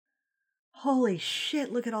Holy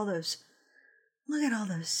shit, look at all those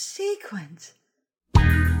sequins.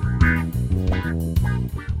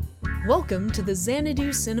 Welcome to the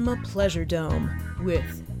Xanadu Cinema Pleasure Dome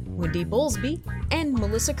with Wendy Bowlesby and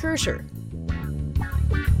Melissa Kirscher.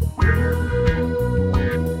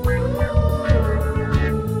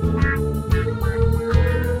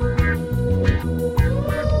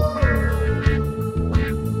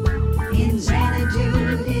 In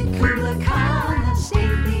Xanadu did Kubla Khan a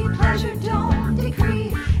stately pleasure dome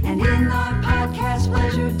decree, and in our podcast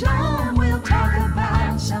Pleasure Dome we'll talk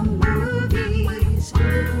about some movies.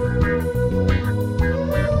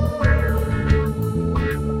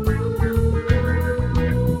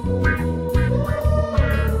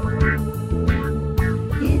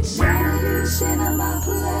 It's Xanadu Cinema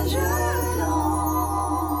Pleasure Dome.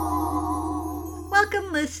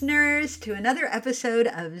 Welcome, listeners, to another episode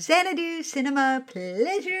of Xanadu Cinema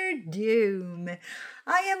Pleasure Dome.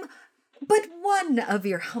 I am but one of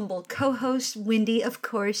your humble co-hosts, Wendy, of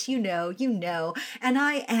course, you know, and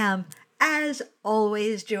I am, as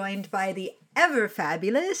always, joined by the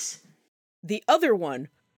ever-fabulous... The other one.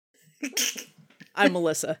 I'm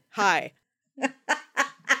Melissa. Hi.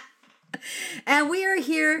 And we are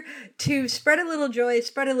here to spread a little joy,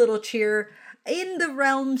 spread a little cheer in the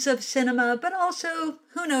realms of cinema, but also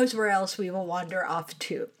who knows where else we will wander off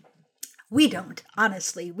to. We don't,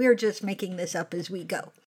 honestly. We're just making this up as we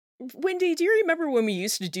go. Wendy, do you remember when we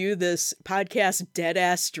used to do this podcast Dead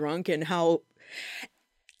Ass Drunk and how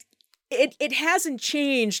it hasn't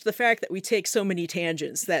changed the fact that we take so many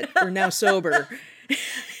tangents that we're now sober?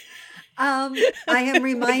 I am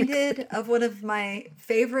reminded of one of my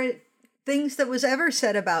favorite things that was ever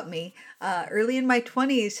said about me. Early in my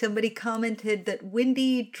 20s, somebody commented that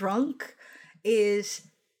Wendy drunk is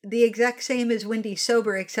the exact same as Wendy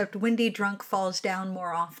sober, except Wendy drunk falls down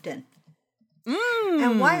more often.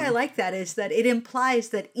 And why I like that is that it implies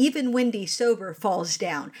that even Wendy sober falls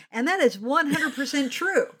down. And that is 100%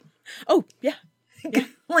 true. Oh, yeah.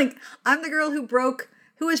 Like, I'm the girl who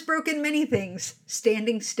has broken many things.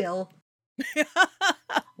 Standing still.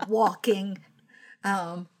 Walking.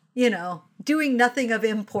 Doing nothing of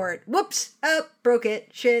import. Whoops. Oh, broke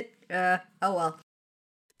it. Shit. Oh well.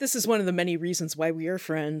 This is one of the many reasons why we are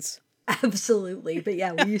friends. Absolutely. But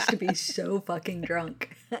yeah, we used to be so fucking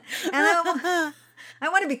drunk. And I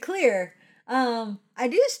want to be clear. I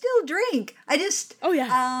do still drink. Oh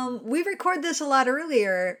yeah. We record this a lot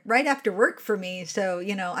earlier, right after work for me. So,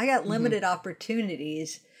 I got limited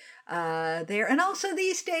opportunities there. And also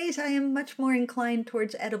these days I am much more inclined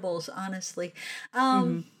towards edibles, honestly.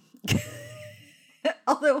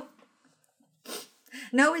 Although,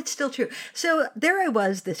 no, it's still true. So there I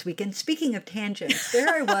was this weekend. Speaking of tangents, there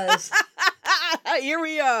I was. Here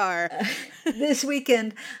we are. This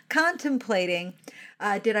weekend contemplating,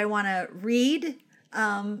 did I want to read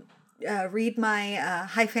my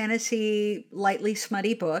high fantasy, lightly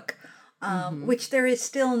smutty book, which there has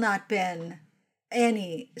still not been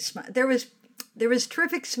any smut. There was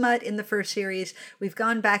terrific smut in the first series. We've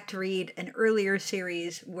gone back to read an earlier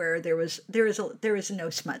series where there is no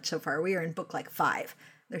smut so far. We are in book like 5.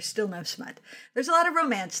 There's still no smut. There's a lot of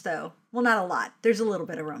romance though. Well, not a lot. There's a little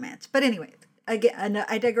bit of romance. But anyway, again,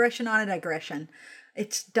 a digression on a digression.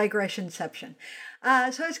 It's digressionception.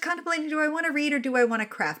 So I was contemplating, do I want to read or do I want to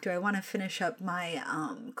craft? Do I want to finish up my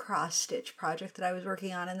cross-stitch project that I was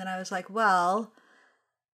working on? And then I was like, well,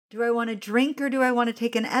 do I want to drink or do I want to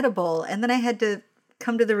take an edible? And then I had to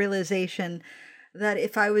come to the realization that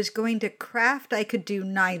if I was going to craft, I could do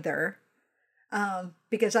neither,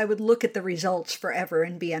 because I would look at the results forever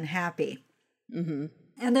and be unhappy. Mm-hmm.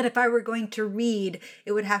 And that if I were going to read,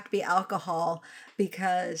 it would have to be alcohol,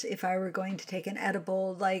 because if I were going to take an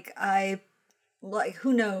edible,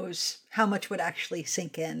 who knows how much would actually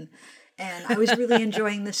sink in. And I was really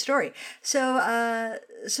enjoying the story. So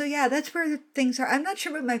yeah, that's where things are. I'm not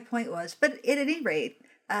sure what my point was, but at any rate,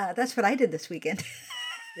 that's what I did this weekend.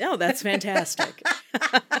 No, that's fantastic.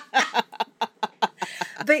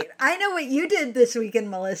 But I know what you did this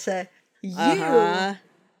weekend, Melissa. You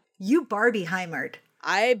Barbieheimered.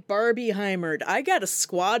 I Barbieheimered. I got a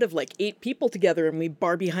squad of like 8 people together and we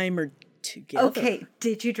Barbieheimered together. Okay,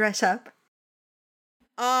 did you dress up?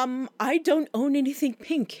 I don't own anything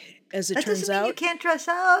pink, as it turns out. That doesn't mean you can't dress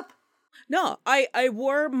up. No, I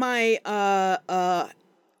wore my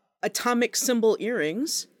atomic symbol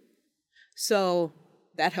earrings, so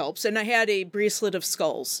that helps. And I had a bracelet of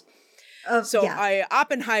skulls. So yeah. I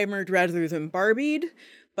Oppenheimered rather than Barbied,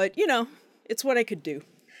 but it's what I could do.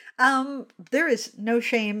 There is no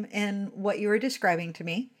shame in what you were describing to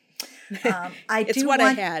me.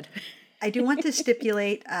 I had. I do want to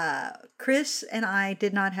stipulate, Chris and I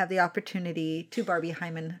did not have the opportunity to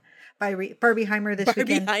Barbieheimer this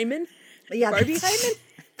weekend. Barbieheimer? Yeah, Barbieheimer?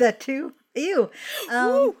 That too. Ew.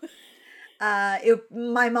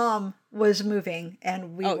 My mom was moving,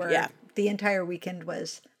 and the entire weekend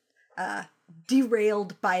was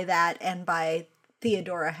derailed by that and by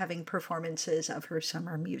Theodora having performances of her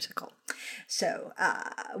summer musical. So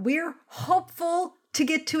we're hopeful to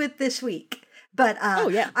get to it this week. But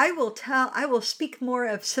I will speak more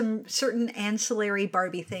of some certain ancillary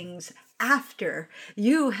Barbie things after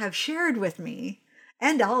you have shared with me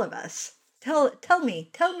and all of us. Tell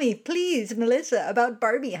me, please, Melissa, about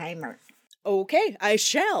Barbieheimer. Okay, I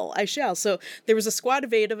shall. So there was a squad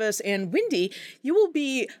of 8 of us, and Wendy, you will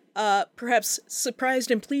be perhaps surprised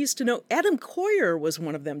and pleased to know Adam Coyer was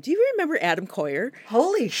one of them. Do you remember Adam Coyer?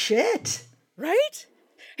 Holy shit. Right?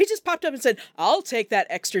 He just popped up and said, "I'll take that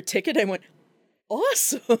extra ticket." I went,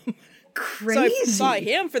 awesome. Crazy. So I saw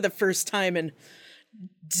him for the first time in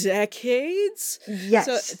decades.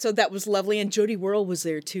 Yes. So that was lovely. And Jodie Whirl was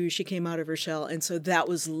there too. She came out of her shell. And so that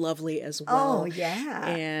was lovely as well. Oh, yeah.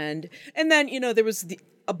 And then, there was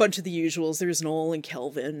a bunch of the usuals. There was Noel and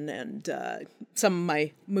Kelvin and some of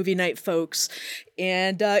my movie night folks.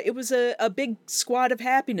 And it was a big squad of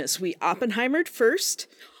happiness. We Oppenheimered first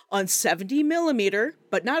on 70 millimeter,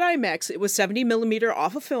 but not IMAX. It was 70 millimeter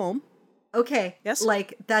off of film. Okay. Yes.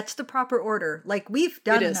 Like, that's the proper order. Like, we've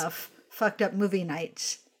done enough fucked up movie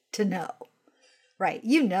nights to know. Right.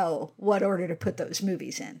 You know what order to put those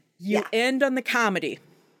movies in. You end on the comedy.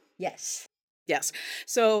 Yes. Yes.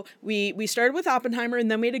 So we started with Oppenheimer, and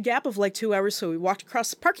then we had a gap of like 2 hours. So we walked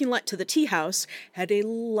across the parking lot to the tea house, had a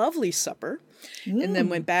lovely supper, and then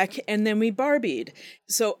went back, and then we Barbied.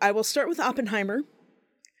 So I will start with Oppenheimer,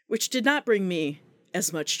 which did not bring me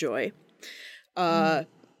as much joy.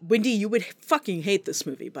 Wendy, you would fucking hate this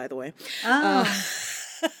movie, by the way. Oh.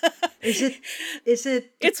 Is it depressing?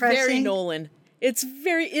 It's very Nolan. It's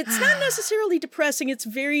not necessarily depressing. It's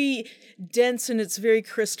very dense, and it's very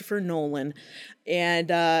Christopher Nolan. And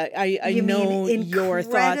I know your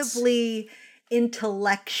thoughts. Incredibly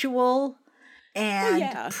intellectual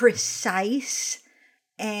and precise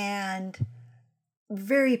and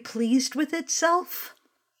very pleased with itself.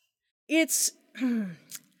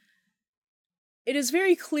 It is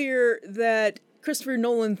very clear that Christopher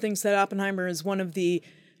Nolan thinks that Oppenheimer is one of the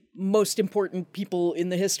most important people in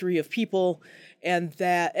the history of people, and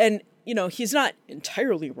he's not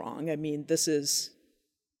entirely wrong. I mean, this is,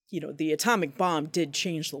 the atomic bomb did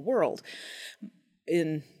change the world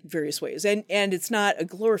in various ways, and it's not a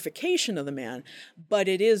glorification of the man, but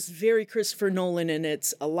it is very Christopher Nolan, and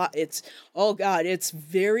it's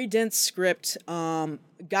very dense script.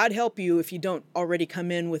 God help you if you don't already come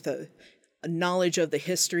in with a knowledge of the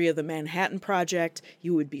history of the Manhattan Project.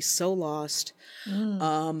 You would be so lost.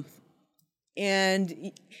 And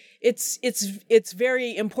it's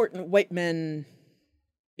very important white men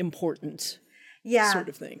important sort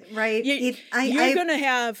of thing. Right. You're going to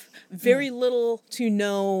have very little to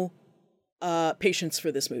no patience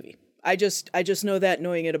for this movie. I just know that,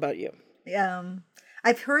 knowing it about you.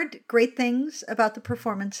 I've heard great things about the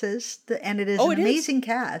performances, and it is an amazing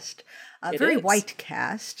cast. A very white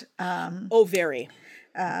cast. Very.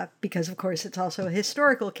 Because, of course, it's also a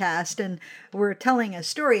historical cast, and we're telling a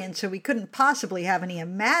story, and so we couldn't possibly have any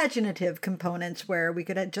imaginative components where we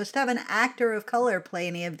could just have an actor of color play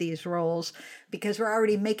any of these roles, because we're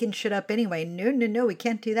already making shit up anyway. No, we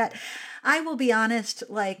can't do that. I will be honest,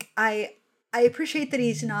 I appreciate that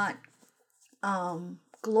he's not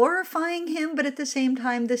glorifying him, but at the same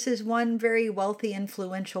time, this is one very wealthy,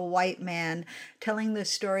 influential white man telling the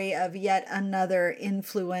story of yet another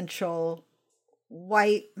influential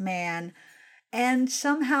white man, and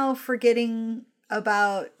somehow forgetting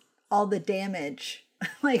about all the damage.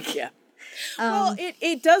 Well,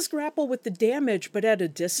 it does grapple with the damage, but at a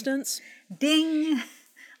distance. Ding.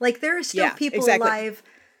 There are still people alive.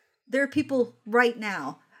 There are people right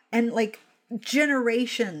now, and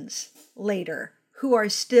generations later, who are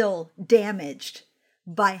still damaged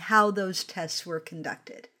by how those tests were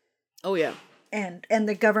conducted. Oh, yeah. And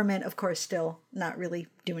the government, of course, still not really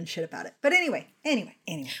doing shit about it. But anyway.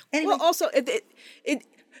 Well, also,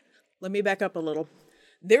 let me back up a little.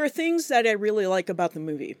 There are things that I really like about the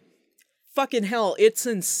movie. Fucking hell, it's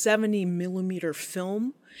in 70 millimeter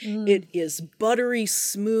film. It is buttery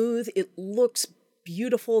smooth. It looks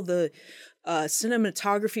beautiful. The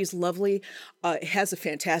cinematography is lovely. It has a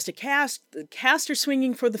fantastic cast. The cast are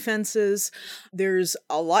swinging for the fences. There's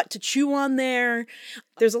a lot to chew on there.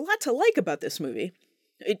 There's a lot to like about this movie.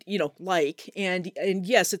 And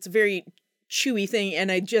yes, it's a very chewy thing.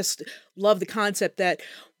 And I just love the concept that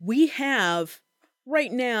we have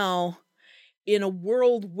right now in a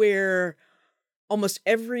world where almost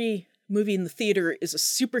every movie in the theater is a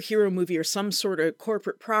superhero movie or some sort of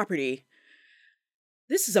corporate property.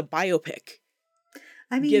 This is a biopic.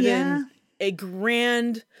 I mean, given a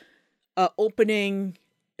grand opening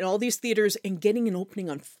in all these theaters and getting an opening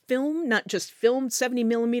on film, not just filmed 70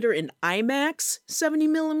 millimeter in IMAX 70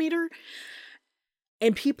 millimeter.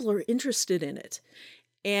 And people are interested in it.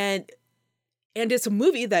 And it's a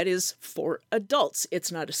movie that is for adults.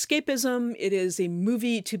 It's not escapism. It is a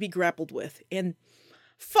movie to be grappled with. And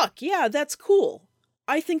fuck, yeah, that's cool.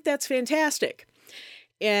 I think that's fantastic.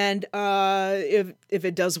 And if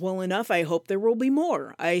it does well enough, I hope there will be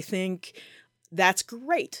more. I think that's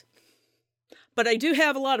great. But I do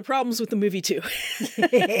have a lot of problems with the movie, too.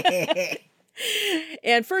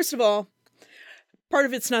 And first of all, part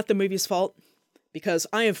of it's not the movie's fault, because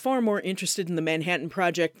I am far more interested in the Manhattan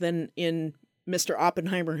Project than in Mr.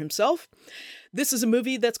 Oppenheimer himself. This is a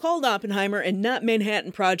movie that's called Oppenheimer and not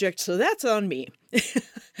Manhattan Project, so that's on me.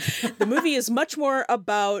 The movie is much more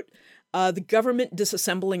about the government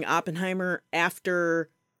disassembling Oppenheimer after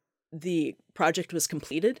the project was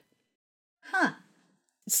completed. Huh.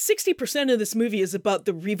 60% of this movie is about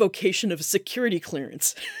the revocation of a security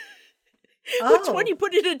clearance. Oh. Which, when you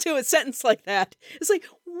put it into a sentence like that, it's like,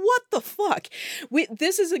 what the fuck?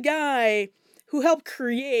 This is a guy who helped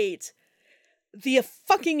create the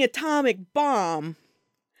fucking atomic bomb,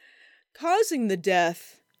 causing the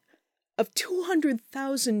death of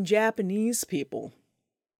 200,000 Japanese people.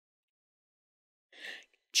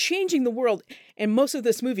 Changing the world. And most of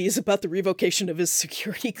this movie is about the revocation of his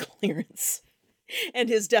security clearance and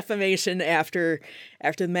his defamation after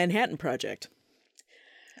the Manhattan Project.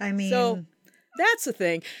 I mean, so that's the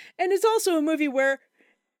thing. And it's also a movie where,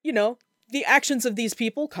 you know, the actions of these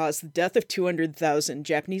people caused the death of 200,000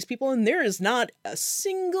 Japanese people, and there is not a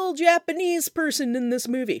single Japanese person in this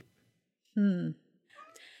movie. You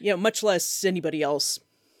know, much less anybody else,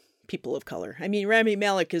 people of color. I mean, Rami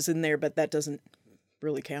Malek is in there, but that doesn't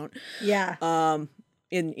really count. Yeah.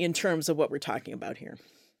 In terms of what we're talking about here.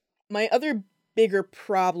 My other bigger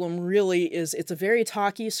problem really is it's a very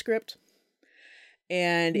talky script.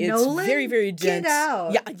 And it's Nolan? very, very dense. Get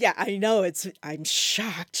out. Yeah, I know. I'm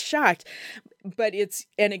shocked. But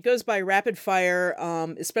it goes by rapid fire,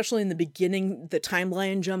 especially in the beginning. The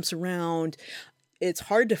timeline jumps around. It's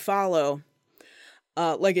hard to follow.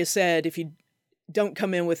 Like I said, if you don't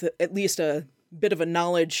come in with at least a bit of a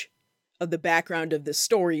knowledge of the background of this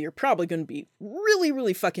story, you're probably going to be really,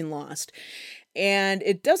 really fucking lost. And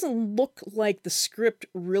it doesn't look like the script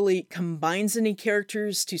really combines any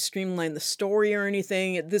characters to streamline the story or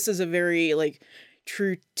anything. This is a very, like,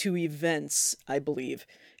 true to events, I believe,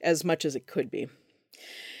 as much as it could be.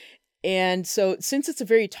 And so, since it's a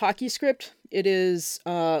very talky script, it is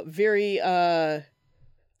very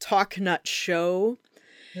talk, not show.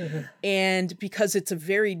 And because it's a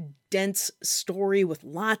very dense story with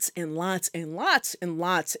lots and lots and lots and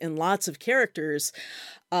lots and lots of characters,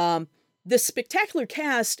 this spectacular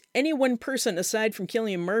cast, any one person aside from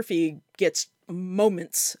Cillian Murphy gets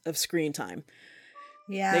moments of screen time.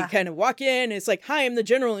 Yeah. They kind of walk in, it's like, hi, I'm the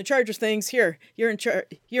general in charge of things. Here, you're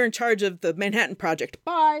in charge of the Manhattan Project.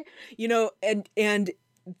 Bye. You know, and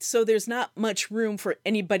so there's not much room for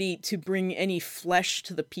anybody to bring any flesh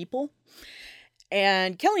to the people.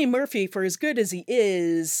 And Cillian Murphy, for as good as he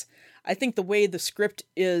is, I think the way the script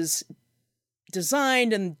is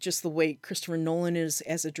designed and just the way Christopher Nolan is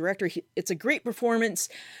as a director, it's a great performance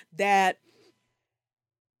that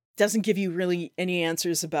doesn't give you really any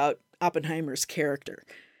answers about Oppenheimer's character.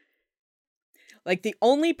 Like, the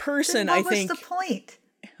only person then I what think... was the point?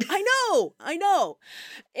 I know.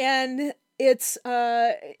 And it's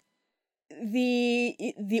the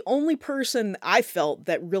only person I felt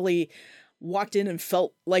that really walked in and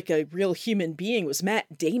felt like a real human being was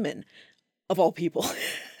Matt Damon, of all people.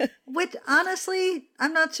 Which, honestly,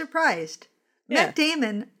 I'm not surprised. Yeah. Matt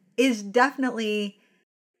Damon is definitely,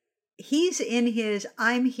 he's in his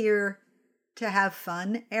I'm here to have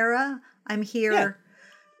fun era. I'm here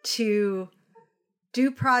to do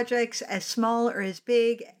projects as small or as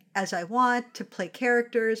big as I want, to play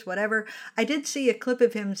characters, whatever. I did see a clip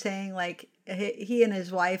of him saying, like, he and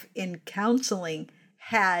his wife in counseling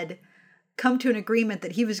had come to an agreement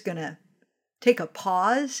that he was going to take a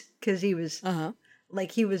pause because he was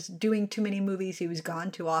like, he was doing too many movies. He was gone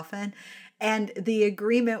too often. And the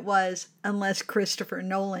agreement was, unless Christopher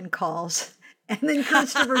Nolan calls. And then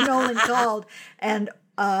Christopher Nolan called, and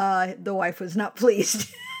the wife was not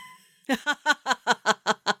pleased.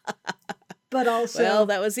 But also, well,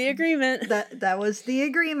 that was the agreement. That was the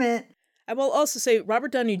agreement. I will also say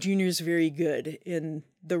Robert Downey Jr. is very good in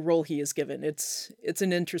the role he is given. It's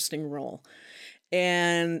an interesting role.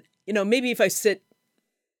 And, maybe if I sit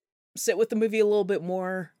with the movie a little bit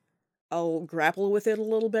more, I'll grapple with it a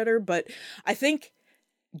little better. But I think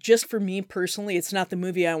just for me personally, it's not the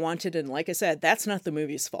movie I wanted. And like I said, that's not the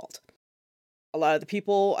movie's fault. A lot of the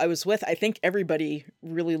people I was with, I think everybody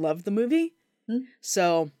really loved the movie. Mm-hmm.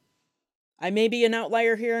 So I may be an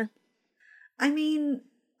outlier here. I mean,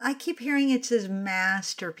 I keep hearing it's his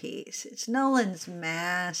masterpiece. It's Nolan's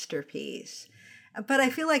masterpiece. But I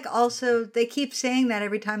feel like also they keep saying that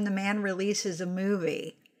every time the man releases a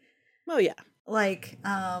movie. Oh, yeah. Like,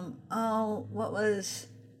 what was...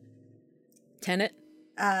 Tenet?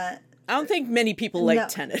 I don't think many people like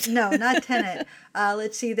Tenet. No, not Tenet.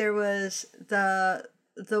 Let's see, there was the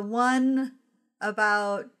one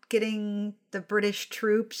about getting the British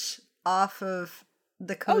troops off of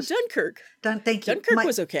the coast. Oh, Dunkirk. Thank you. Dunkirk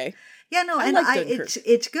was okay. Yeah, no,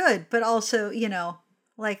 it's good, but also,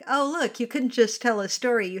 like, oh, look, you couldn't just tell a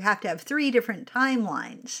story. You have to have 3 different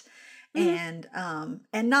timelines. Mm-hmm.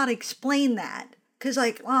 And not explain that. Because,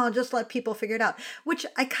 like, well, just let people figure it out. Which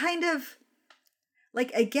I kind of,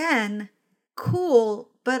 like, again,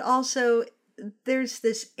 cool, but also there's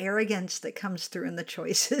this arrogance that comes through in the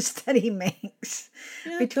choices that he makes.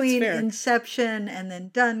 Yeah, between Inception and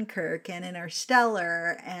then Dunkirk and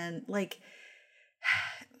Interstellar. And, like,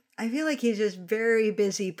 I feel like he's just very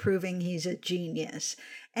busy proving he's a genius.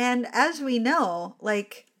 And as we know,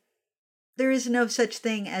 like, there is no such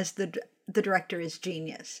thing as the director is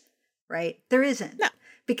genius, right? There isn't. No.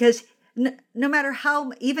 Because no matter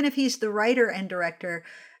how, even if he's the writer and director,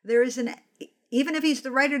 even if he's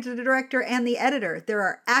the writer, the director, and the editor, there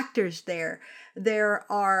are actors there. There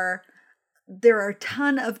are a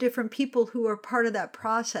ton of different people who are part of that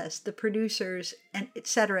process, the producers, and et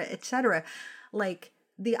cetera, et cetera. Like,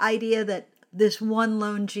 the idea that this one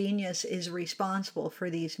lone genius is responsible for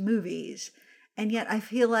these movies. And yet I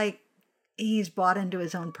feel like he's bought into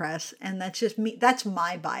his own press, and that's just me. That's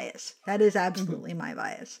my bias. That is absolutely my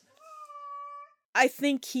bias. I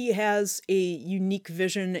think he has a unique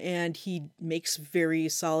vision, and he makes very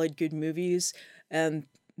solid, good movies, and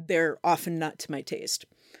they're often not to my taste.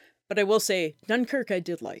 But I will say, Dunkirk I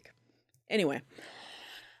did like. Anyway,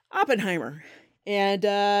 Oppenheimer. And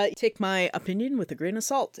take my opinion with a grain of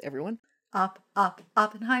salt, everyone.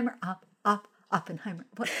 Oppenheimer. Oppenheimer.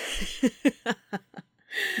 What?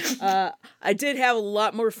 I did have a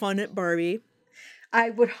lot more fun at Barbie. I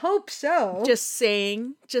would hope so. Just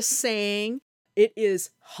saying. It is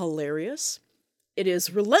hilarious. It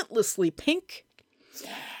is relentlessly pink.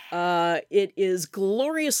 It is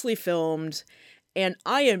gloriously filmed. And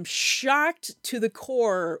I am shocked to the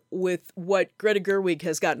core with what Greta Gerwig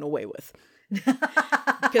has gotten away with.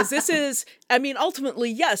 Because this is,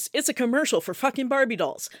 ultimately, yes, it's a commercial for fucking Barbie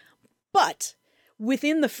dolls. But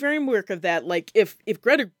within the framework of that, like, if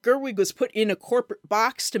Greta Gerwig was put in a corporate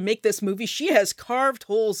box to make this movie, she has carved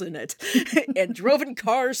holes in it and driven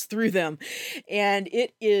cars through them. And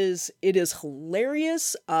it is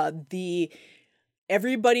hilarious.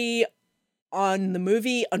 Everybody on the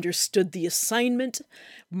movie understood the assignment.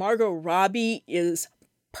 Margot Robbie is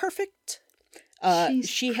perfect.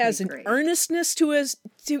 She has an earnestness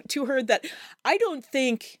to her that I don't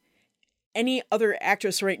think any other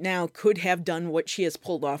actress right now could have done what she has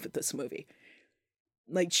pulled off with this movie.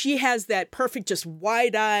 Like, she has that perfect, just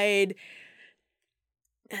wide-eyed,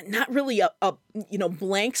 not really a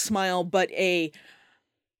blank smile, but a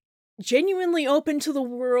genuinely open to the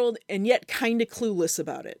world and yet kind of clueless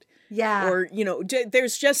about it. Yeah. Or,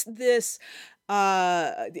 there's just this,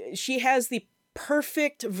 she has the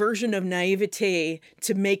perfect version of naivete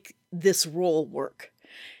to make this role work.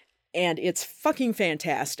 And it's fucking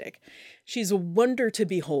fantastic. She's a wonder to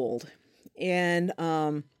behold. And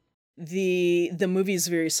the movie is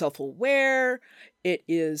very self-aware. It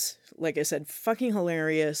is, like I said, fucking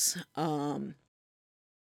hilarious. Ryan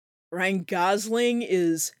Gosling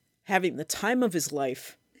is having the time of his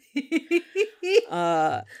life.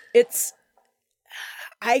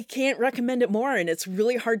 I can't recommend it more, and it's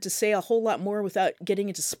really hard to say a whole lot more without getting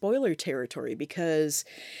into spoiler territory, because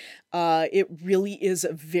it really is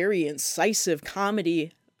a very incisive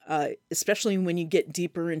comedy, especially when you get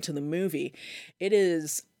deeper into the movie.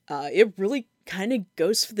 It really kind of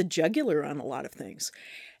goes for the jugular on a lot of things.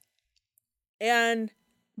 And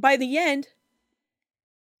by the end,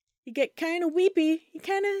 you get kind of weepy. You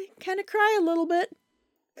kind of cry a little bit.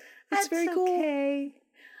 It's very cool. Okay.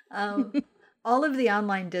 All of the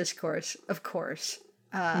online discourse, of course,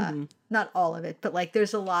 not all of it, but like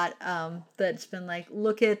there's a lot that's been like,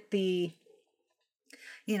 look at the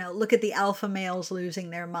look at the alpha males losing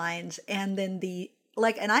their minds, and then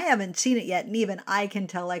and I haven't seen it yet, and even I can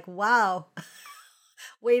tell, like, wow,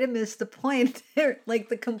 way to miss the point there. Like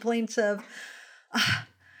the complaints of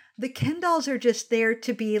the Ken dolls are just there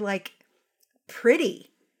to be like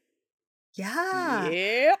pretty. Yeah.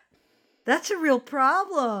 Yep. That's a real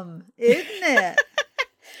problem, isn't it?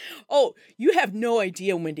 Oh, you have no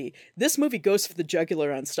idea, Wendy. This movie goes for the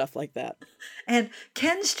jugular on stuff like that. And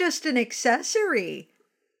Ken's just an accessory.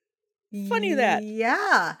 Funny that.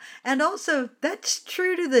 Yeah. And also, that's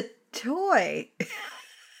true to the toy.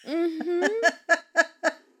 Mm-hmm.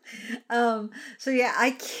 So yeah,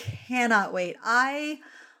 I cannot wait. I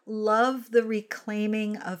love the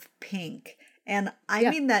reclaiming of pink. And I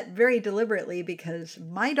mean that very deliberately, because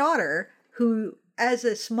my daughter, who as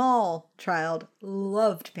a small child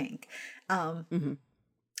loved pink,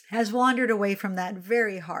 has wandered away from that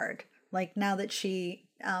very hard. Like now that she,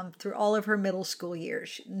 through all of her middle school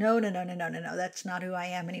years, no, that's not who I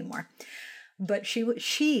am anymore. But she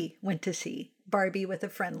went to see Barbie with a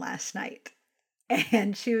friend last night.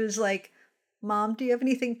 And she was like, Mom, do you have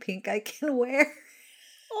anything pink I can wear?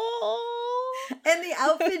 Oh. And the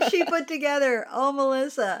outfit she put together,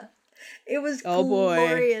 Melissa, it was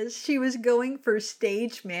glorious. Boy. She was going for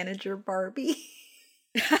stage manager Barbie.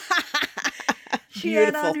 She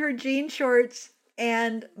had on her jean shorts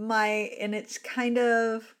and it's kind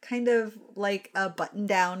of like a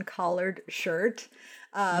button-down collared shirt,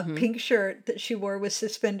 pink shirt that she wore with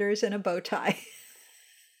suspenders and a bow tie.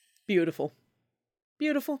 Beautiful.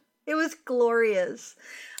 Beautiful. It was glorious.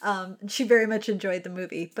 She very much enjoyed the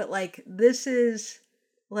movie, but this is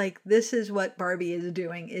what Barbie is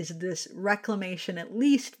doing, is this reclamation, at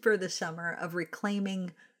least for the summer, of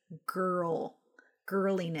reclaiming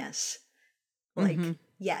girliness.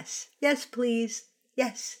 Yes, please.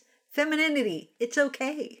 Yes. Femininity. It's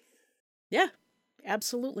okay. Yeah,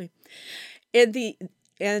 absolutely. And the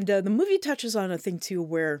movie touches on a thing too,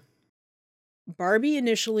 where Barbie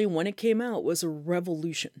initially, when it came out, was a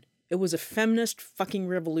revolution. It was a feminist fucking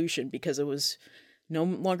revolution, because it was no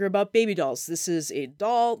longer about baby dolls. This is a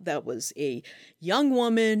doll that was a young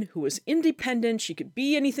woman who was independent. She could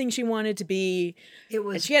be anything she wanted to be.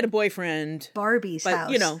 And she had a boyfriend. Barbie's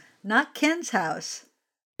house. Not Ken's house.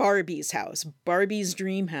 Barbie's house. Barbie's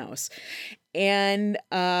dream house. And,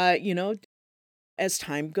 as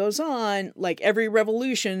time goes on, like every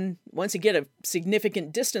revolution, once you get a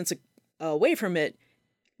significant distance away from it,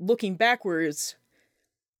 looking backwards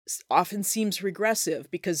often seems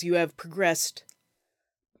regressive, because you have progressed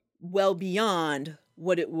well beyond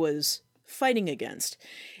what it was fighting against.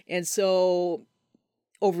 And so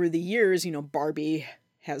over the years, Barbie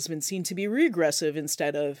has been seen to be regressive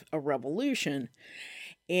instead of a revolution.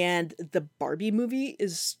 And the Barbie movie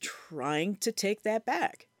is trying to take that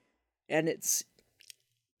back. And it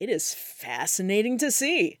is fascinating to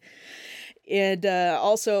see. And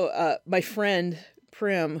also my friend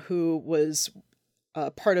Prim, who was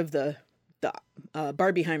part of the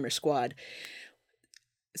Barbieheimer squad,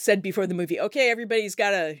 said before the movie, okay, everybody's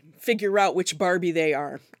got to figure out which Barbie they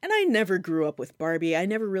are. And I never grew up with Barbie. I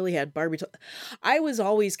never really had Barbie. I was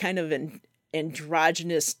always kind of an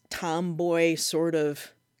androgynous tomboy sort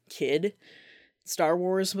of kid. Star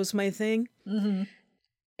Wars was my thing. Mm-hmm.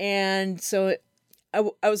 And so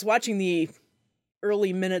I was watching the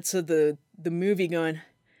early minutes of the movie going,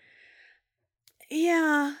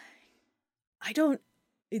 yeah,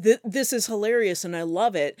 this is hilarious and I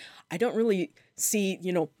love it. I don't really see,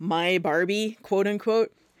 my Barbie, quote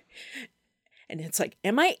unquote. And it's like,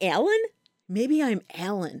 am I Alan? Maybe I'm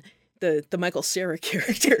Alan, the Michael Cera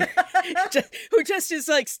character, who just is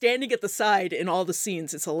like standing at the side in all the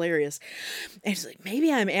scenes. It's hilarious. And it's like,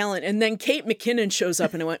 maybe I'm Alan. And then Kate McKinnon shows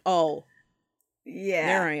up and I went, oh, yeah,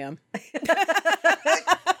 there I am.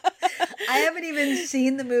 I haven't even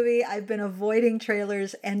seen the movie. I've been avoiding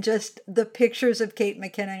trailers and just the pictures of Kate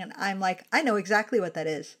McKinnon. And I'm like, I know exactly what that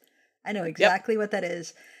is. I know exactly what that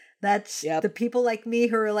is. That's the people like me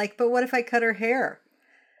who are like, but what if I cut her hair?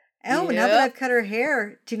 Oh, now that I've cut her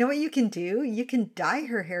hair, do you know what you can do? You can dye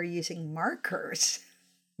her hair using markers.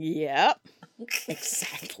 Yep.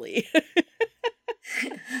 Exactly.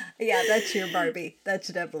 Yeah, that's your Barbie. That's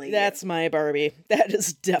definitely That's my Barbie. That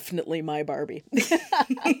is definitely my Barbie.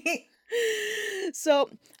 So,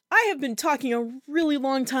 I have been talking a really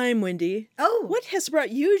long time, Wendy. Oh. What has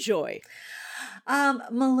brought you joy?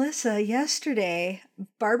 Melissa, yesterday,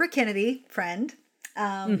 Barbara Kennedy, friend,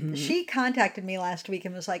 she contacted me last week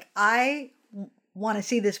and was like, I want to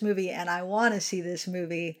see this movie and I want to see this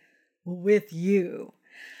movie with you.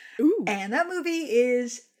 Ooh. And that movie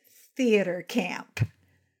is Theater Camp.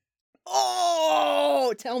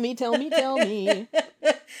 Oh, tell me.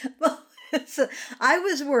 Well, so I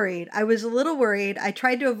was worried. I was a little worried. I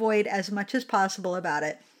tried to avoid as much as possible about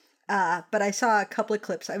it. But I saw a couple of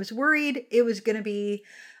clips. I was worried it was going to be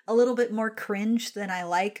a little bit more cringe than I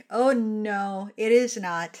like. Oh, no, it is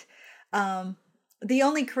not. The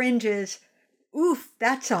only cringe is, oof,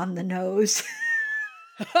 that's on the nose.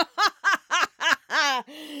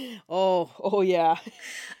 Oh yeah.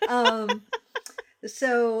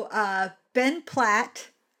 So Ben Platt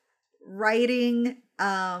writing,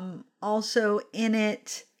 also in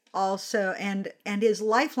it, also and his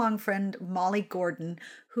lifelong friend Molly Gordon,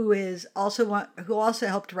 who also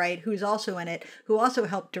helped write, who's also in it, who also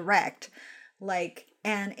helped direct,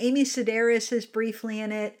 and Amy Sedaris is briefly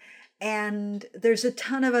in it, and there's a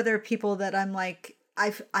ton of other people that I'm like,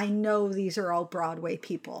 I know these are all Broadway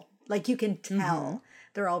people. Like, you can tell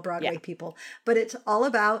they're all Broadway people, but it's all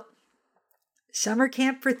about summer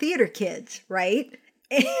camp for theater kids, right?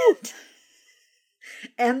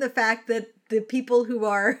 And the fact that the people who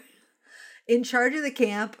are in charge of the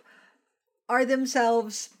camp are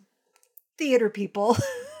themselves theater people.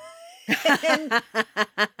 And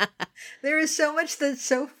there is so much that's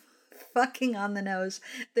so fucking on the nose.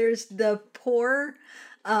 There's the poor,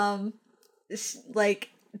 lone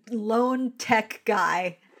tech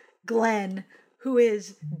guy, Glenn, who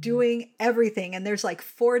is doing everything, and there's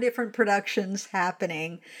 4 different productions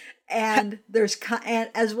happening, and and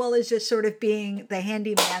as well as just sort of being the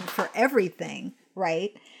handyman for everything,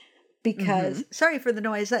 right? Because sorry for the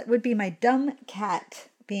noise, that would be my dumb cat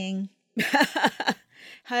being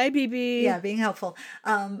hi BB. Yeah, being helpful.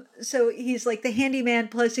 So he's like the handyman,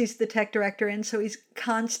 plus he's the tech director, and so he's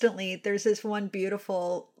constantly, there's this one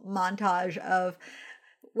beautiful montage of,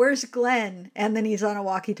 where's Glenn? And then he's on a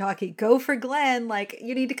walkie-talkie. Go for Glenn.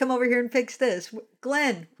 You need to come over here and fix this.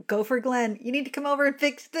 Glenn, go for Glenn. You need to come over and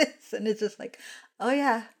fix this. And it's just like, oh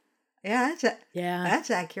yeah. Yeah, that's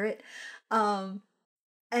accurate. And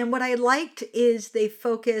what I liked is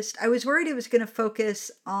I was worried it was going to focus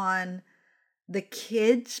on the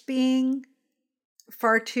kids being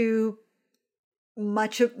far too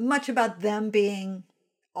much about them being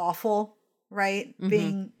awful, right?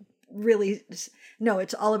 Being really, no,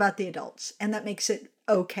 it's all about the adults, and that makes it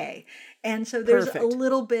okay. And so there's a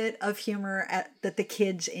little bit of humor that the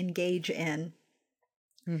kids engage in,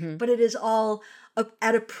 but it is all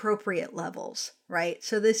at appropriate levels, right?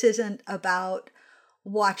 So this isn't about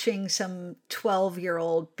watching some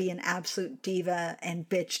 12-year-old be an absolute diva and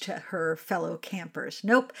bitch to her fellow campers.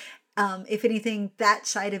 Nope. If anything, that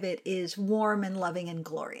side of it is warm and loving and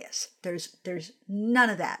glorious. There's none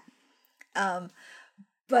of that.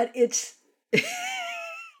 But it's,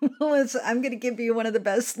 Melissa, I'm going to give you one of the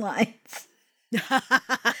best lines.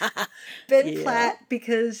 Ben Platt,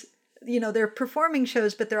 because, they're performing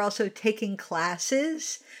shows, but they're also taking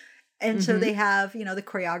classes. And so they have, the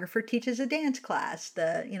choreographer teaches a dance class,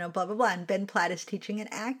 blah, blah, blah. And Ben Platt is teaching an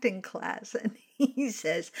acting class. And he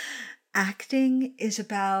says, acting is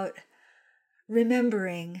about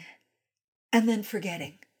remembering and then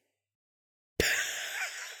forgetting.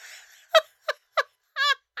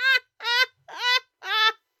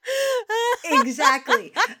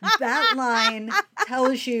 Exactly. That line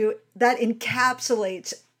tells you, that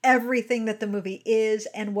encapsulates everything that the movie is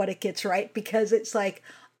and what it gets right, because it's like,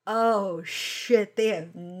 oh shit, they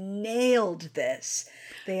have nailed this.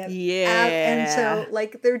 They have, and so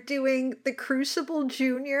they're doing the Crucible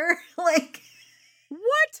Junior, what?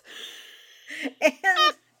 And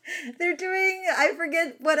they're doing, I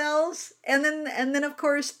forget what else, and then of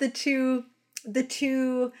course the two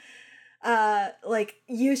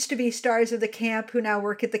used to be stars of the camp who now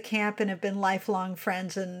work at the camp and have been lifelong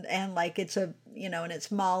friends, and it's a, and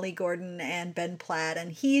it's Molly Gordon and Ben Platt,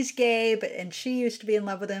 and he's gay, and she used to be in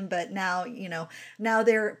love with him, but now, now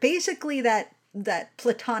they're basically that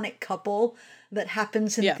platonic couple that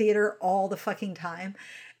happens in theater all the fucking time.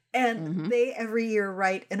 And they every year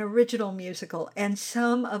write an original musical, and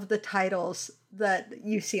some of the titles that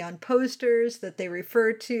you see on posters that they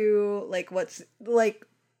refer to,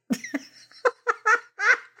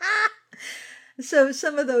 so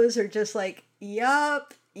some of those are just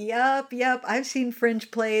yup. I've seen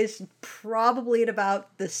Fringe plays probably at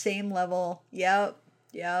about the same level. Yup.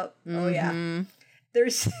 Oh yeah.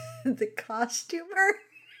 There's the costumer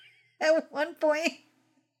at one point.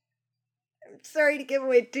 I'm sorry to give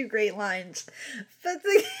away 2 great lines, but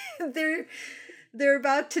they're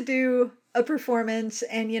about to do a performance,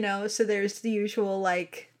 and so there's the usual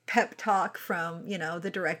pep talk from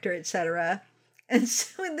the director, etc. And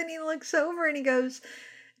so, and then he looks over and he goes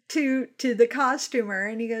to the costumer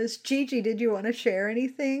and he goes, Gigi, did you want to share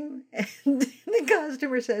anything? And the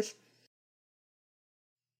costumer says,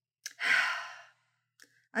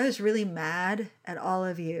 I was really mad at all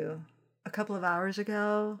of you a couple of hours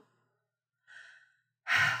ago,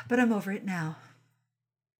 but I'm over it now.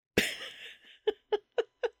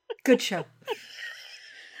 Good show.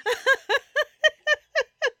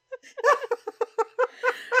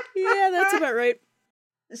 Yeah, that's about right.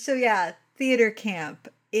 So yeah, theater camp.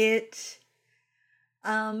 Your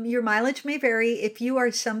mileage may vary. If you are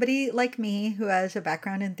somebody like me who has a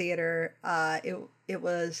background in theater, it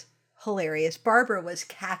was hilarious. Barbara was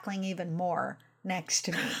cackling even more next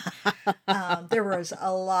to me. There was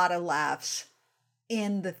a lot of laughs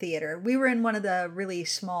in the theater. We were in one of the really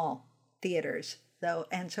small theaters though,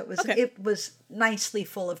 and so it was nicely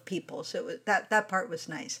full of people. So it was, that part was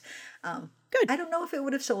nice. Good. I don't know if it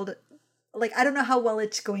would have sold it. Like, I don't know how well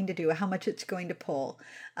it's going to do, how much it's going to pull.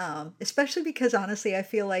 Especially because honestly, I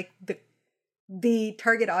feel like the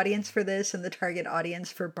target audience for this and the target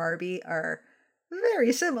audience for Barbie are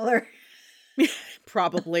very similar.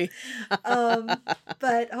 Probably.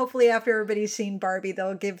 But hopefully after everybody's seen Barbie,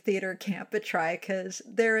 they'll give theater camp a try because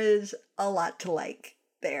there is a lot to like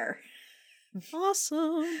there.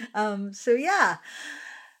 Awesome. So yeah.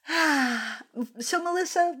 So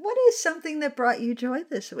Melissa, what is something that brought you joy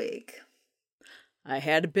this week? I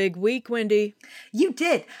had a big week, Wendy. You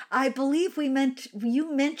did. I believe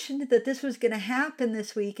you mentioned that this was going to happen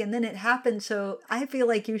this week, and then it happened. So I feel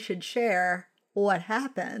like you should share what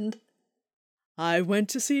happened. I went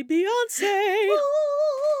to see Beyonce.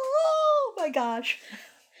 Oh my gosh.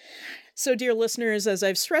 So, dear listeners, as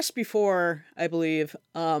I've stressed before, I believe,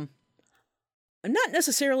 I'm not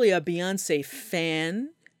necessarily a Beyonce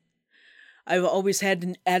fan. I've always had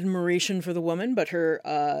an admiration for the woman, but her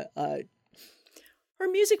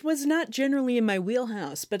music was not generally in my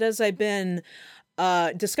wheelhouse. But as I've been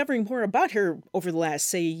discovering more about her over the last,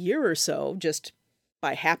 say, year or so, just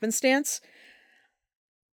by happenstance,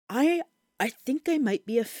 I think I might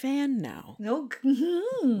be a fan now. No,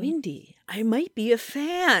 Wendy, I might be a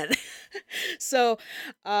fan. So,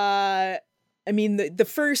 I mean, the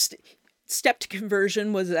first step to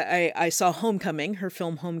conversion was I saw Homecoming, her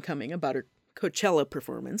film Homecoming, about her Coachella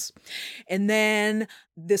performance. And then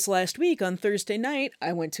this last week on Thursday night,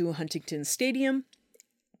 I went to Huntington Stadium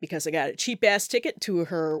because I got a cheap-ass ticket to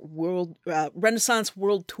her Renaissance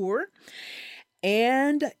World Tour.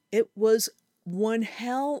 And it was one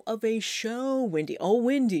hell of a show, Wendy. Oh,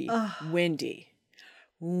 Wendy.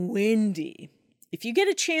 Wendy. If you get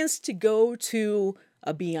a chance to go to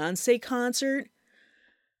a Beyonce concert,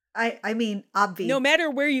 I mean, obvious. No matter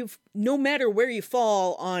where you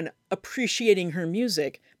fall on appreciating her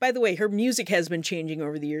music. By the way, her music has been changing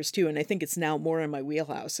over the years too, and I think it's now more in my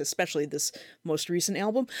wheelhouse, especially this most recent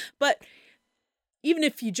album. But even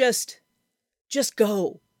if you just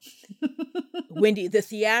go, Wendy, the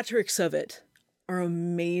theatrics of it are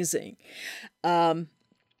amazing.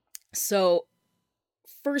 So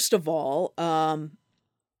first of all,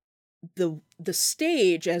 the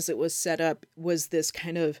stage as it was set up was this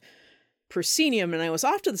kind of proscenium, and I was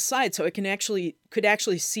off to the side, so I could actually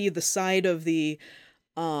see the side of the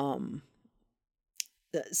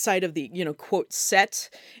quote set,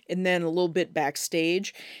 and then a little bit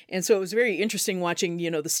backstage. And so it was very interesting watching,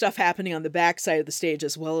 the stuff happening on the back side of the stage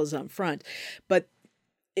as well as on front. But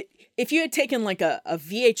if you had taken like a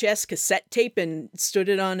VHS cassette tape and stood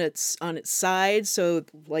it on its side, so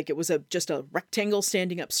like it was just a rectangle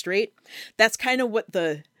standing up straight, that's kind of what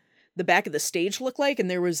the back of the stage looked like. And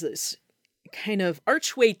there was this kind of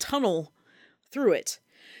archway tunnel through it.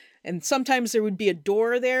 And sometimes there would be a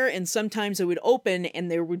door there, and sometimes it would open,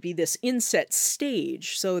 and there would be this inset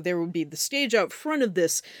stage. So there would be the stage out front of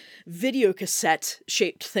this video cassette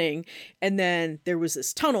shaped thing, and then there was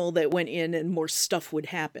this tunnel that went in, and more stuff would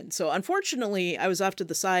happen. So unfortunately, I was off to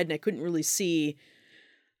the side, and I couldn't really see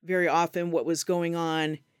very often what was going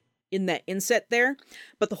on in that inset there.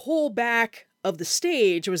 But the whole back of the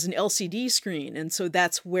stage was an LCD screen, and so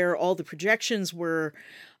that's where all the projections were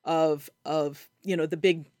of the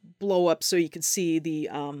big blow up, so you could see the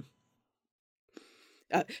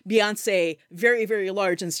Beyonce very, very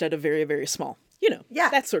large instead of very, very small.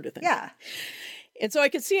 That sort of thing. Yeah. And so I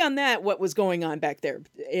could see on that what was going on back there.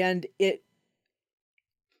 And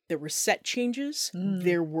there were set changes.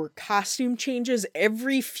 There were costume changes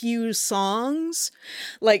every few songs.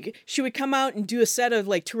 Like, she would come out and do a set of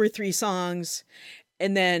like 2 or 3 songs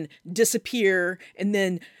and then disappear. And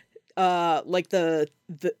then like the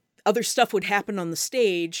other stuff would happen on the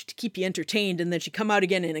stage to keep you entertained, and then she'd come out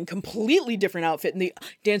again in a completely different outfit, and the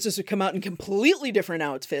dancers would come out in completely different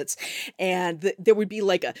outfits, and there would be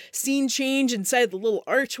like a scene change inside the little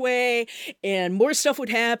archway, and more stuff would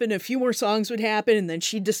happen, a few more songs would happen, and then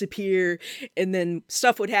she'd disappear, and then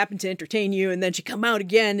stuff would happen to entertain you, and then she'd come out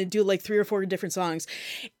again and do like 3 or 4 different songs.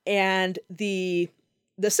 And the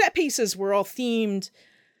set pieces were all themed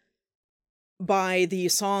by the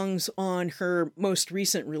songs on her most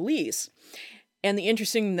recent release. And the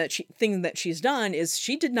interesting thing that she's done is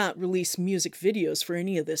she did not release music videos for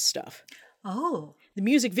any of this stuff. Oh. The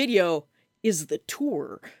music video is the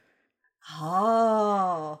tour.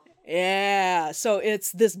 Oh. Yeah. So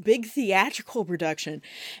it's this big theatrical production.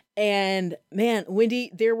 And man,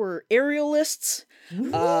 Wendy, there were aerialists.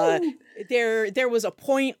 There was a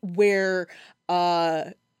point where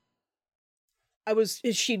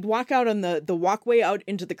she'd walk out on the walkway out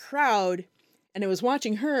into the crowd, and I was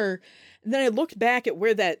watching her, and then I looked back at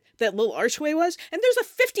where that little archway was, and there's a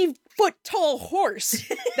 50-foot tall horse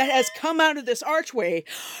that has come out of this archway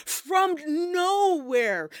from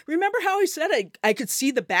nowhere. Remember how I said I could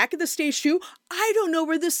see the back of the stage too? I don't know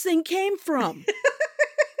where this thing came from.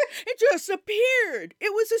 It just appeared.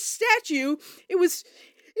 It was a statue. It was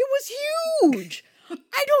huge.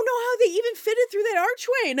 I don't know how they even fitted through that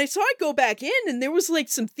archway. And I saw it go back in, and there was like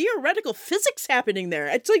some theoretical physics happening there.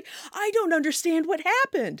 It's like, I don't understand what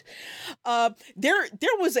happened. There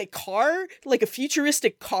was a car, like a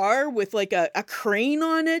futuristic car with like a crane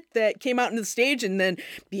on it that came out into the stage, and then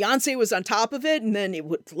Beyonce was on top of it, and then it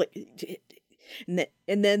would and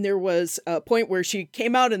then there was a point where she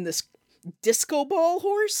came out in this disco ball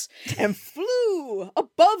horse and flew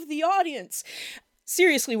above the audience.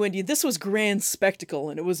 Seriously, Wendy, this was grand spectacle,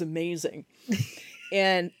 and it was amazing.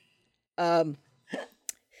 And I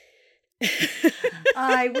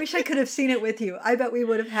wish I could have seen it with you. I bet we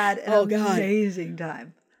would have had an amazing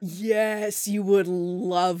time. Yes, you would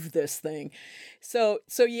love this thing. So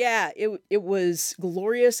yeah, it was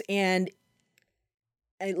glorious, and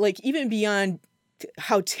like even beyond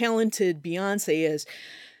how talented Beyonce is,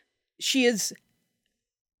 she is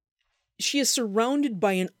surrounded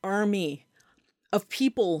by an army of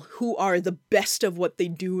people who are the best of what they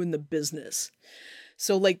do in the business.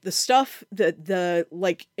 So like the stuff the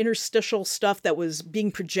like interstitial stuff that was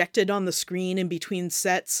being projected on the screen in between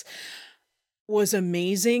sets was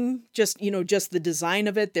amazing. Just the design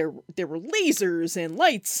of it. There were lasers and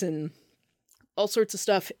lights and all sorts of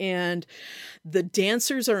stuff. And the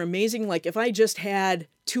dancers are amazing. Like if I just had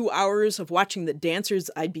 2 hours of watching the dancers,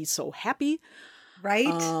 I'd be so happy. Right?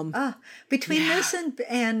 Between this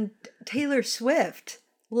and Taylor Swift,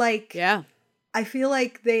 like, yeah, I feel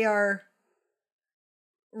like they are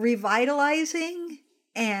revitalizing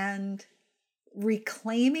and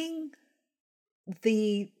reclaiming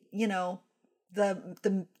the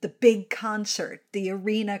big concert, the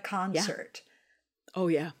arena concert. Yeah. Oh,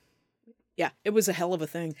 yeah. Yeah, it was a hell of a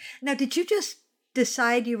thing. Now, did you just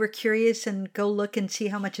decide you were curious and go look and see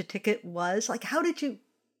how much a ticket was? Like, how did you...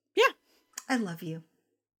 Yeah. I love you.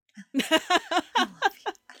 I love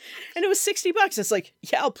you. And it was $60. It's like,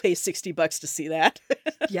 yeah, I'll pay $60 to see that.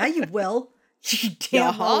 Yeah, you will. You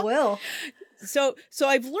damn well will. So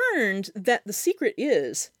I've learned that the secret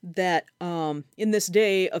is that in this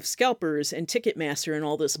day of scalpers and Ticketmaster and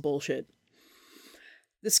all this bullshit,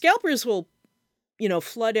 the scalpers will,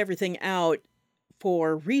 flood everything out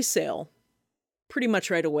for resale pretty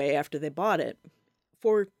much right away after they bought it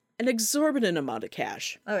for an exorbitant amount of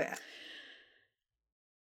cash. Oh, yeah.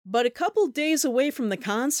 But a couple days away from the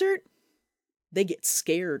concert, they get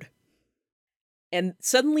scared. And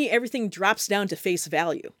suddenly everything drops down to face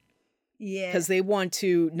value. Yeah. Because they want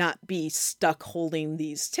to not be stuck holding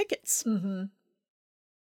these tickets. Mm-hmm.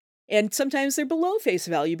 And sometimes they're below face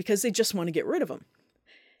value because they just want to get rid of them.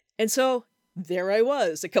 And so there I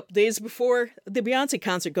was a couple days before the Beyonce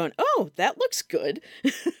concert going, oh, that looks good.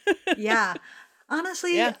 Yeah.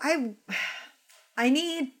 Honestly, yeah. I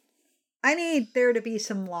need there to be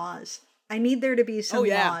some laws. I need there to be some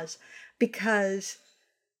laws because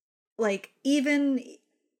like even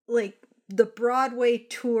like the Broadway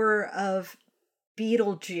tour of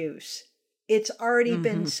Beetlejuice, it's already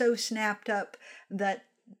been so snapped up that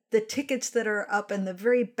the tickets that are up in the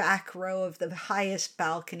very back row of the highest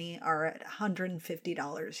balcony are at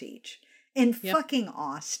 $150 each in fucking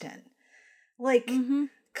Austin. Like,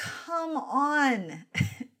 come on.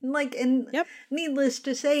 Like, and needless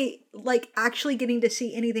to say, like actually getting to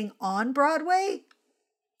see anything on Broadway,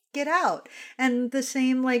 get out. And the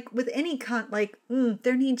same, like with any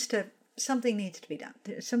something needs to be done.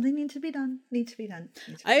 Something needs to be done.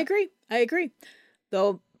 I agree.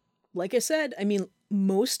 Though, like I said, I mean,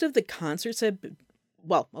 most of the concerts a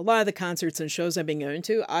lot of the concerts and shows I've been going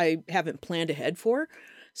to, I haven't planned ahead for.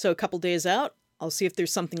 So a couple days out, I'll see if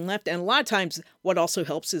there's something left. And a lot of times what also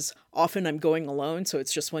helps is often I'm going alone. So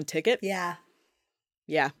it's just one ticket. Yeah.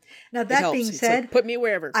 Yeah. Now, that being said, like, put me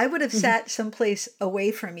wherever. I would have sat someplace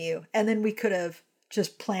away from you, and then we could have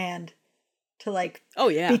just planned to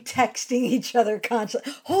be texting each other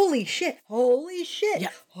constantly. Holy shit. Holy shit. Yeah.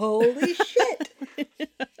 Holy shit.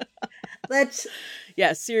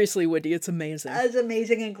 Yeah, seriously, Woody, it's amazing. It's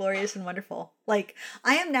amazing and glorious and wonderful. Like,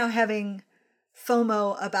 I am now having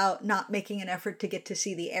FOMO about not making an effort to get to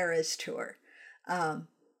see the Eras tour.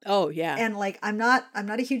 Oh yeah. And like, I'm not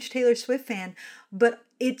a huge Taylor Swift fan, but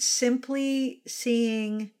it's simply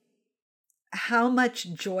seeing how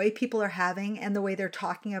much joy people are having and the way they're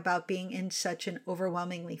talking about being in such an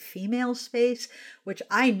overwhelmingly female space, which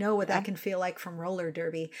I know what that can feel like from roller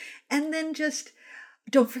derby. And then just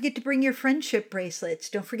don't forget to bring your friendship bracelets.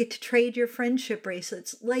 Don't forget to trade your friendship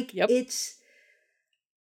bracelets. Like,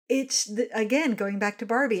 again, going back to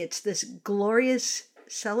Barbie, it's this glorious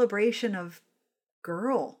celebration of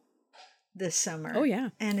girl this summer. Oh yeah.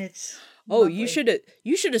 And it's lovely. you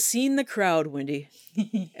should have seen the crowd, Wendy,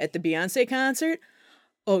 at the Beyonce concert.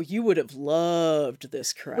 Oh, you would have loved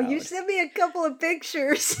this crowd. Well, you sent me a couple of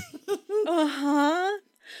pictures. Uh-huh.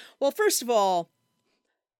 Well, first of all,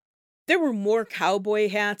 there were more cowboy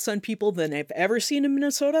hats on people than I've ever seen in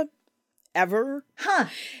Minnesota. Ever. Huh.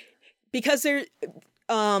 Because there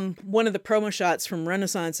one of the promo shots from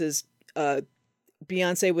Renaissance is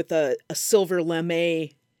Beyonce with a silver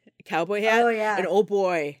lame cowboy hat. Oh yeah. And oh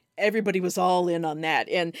boy, everybody was all in on that.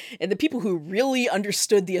 And the people who really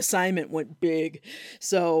understood the assignment went big.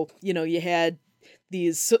 So, you had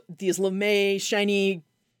these lame, shiny,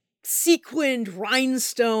 sequined,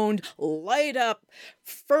 rhinestoned, light up,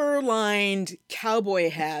 fur-lined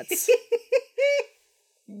cowboy hats.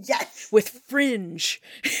 Yes. With fringe.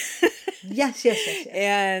 Yes.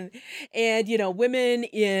 And women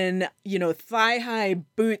in, thigh-high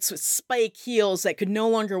boots with spike heels that could no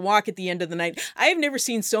longer walk at the end of the night. I have never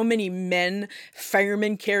seen so many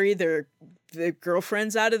firemen carry their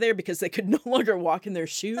girlfriends out of there because they could no longer walk in their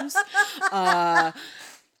shoes.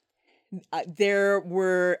 There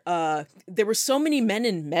were so many men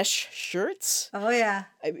in mesh shirts. Oh yeah.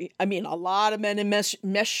 I mean, a lot of men in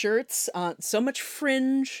mesh shirts. So much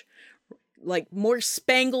fringe, like more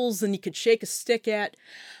spangles than you could shake a stick at.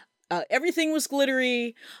 Everything was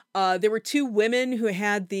glittery. There were two women who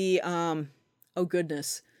had the oh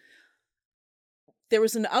goodness. There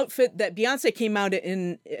was an outfit that Beyonce came out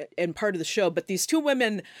in part of the show, but these two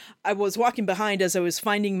women, I was walking behind as I was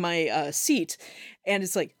finding my seat, and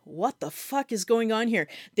it's like, what the fuck is going on here?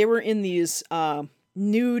 They were in these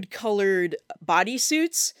nude-colored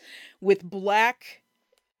bodysuits with black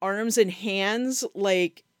arms and hands,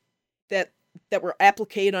 like that were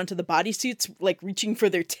appliqued onto the bodysuits, like reaching for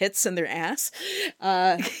their tits and their ass.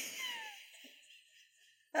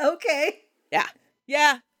 Okay. Yeah.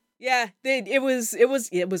 Yeah, it was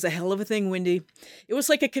a hell of a thing, Wendy. It was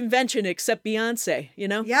like a convention except Beyonce,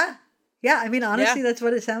 Yeah. I mean, honestly, that's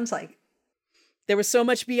what it sounds like. There was so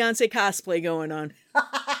much Beyonce cosplay going on.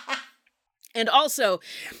 And also,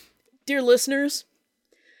 dear listeners,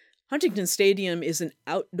 Huntington Stadium is an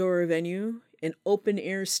outdoor venue, an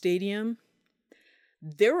open-air stadium.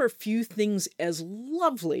 There are few things as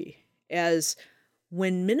lovely as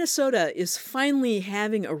when Minnesota is finally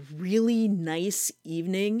having a really nice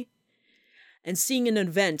evening and seeing an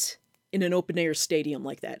event in an open-air stadium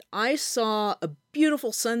like that. I saw a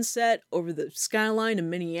beautiful sunset over the skyline in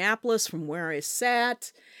Minneapolis from where I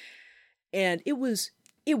sat, and it was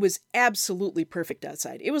absolutely perfect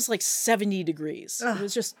outside. It was like 70 degrees. Ugh. It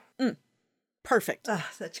was just perfect. Ugh,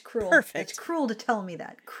 that's cruel. Perfect. It's cruel to tell me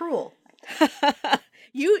that. Cruel.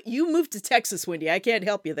 You moved to Texas, Wendy. I can't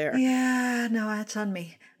help you there. Yeah, no, that's on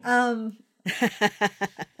me.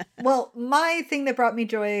 Well, my thing that brought me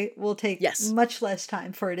joy will take much less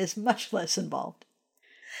time, for it is much less involved.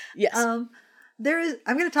 Yes. I'm going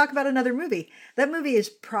to talk about another movie. That movie is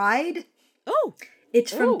Pride. Oh.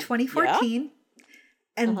 It's from 2014. Yeah.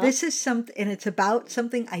 And this is and it's about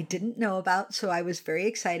something I didn't know about, so I was very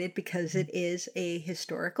excited because it is a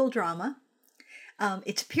historical drama.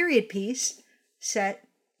 It's a period piece set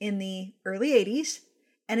in the early 80s,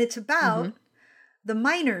 and it's about the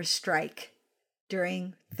miners' strike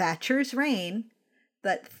during Thatcher's reign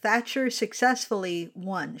that Thatcher successfully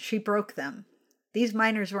won. She broke them. These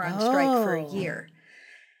miners were on strike for a year.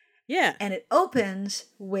 Yeah. And it opens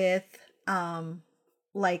with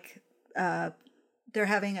they're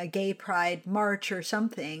having a gay pride march or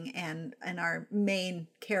something, and our main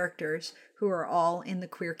characters, who are all in the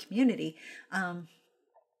queer community,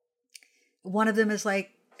 one of them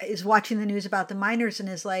is watching the news about the miners and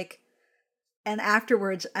is like, and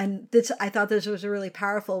afterwards, and this, I thought this was really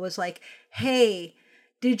powerful, was like, hey,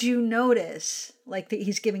 did you notice, like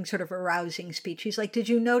he's giving sort of a rousing speech. He's like, did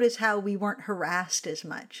you notice how we weren't harassed as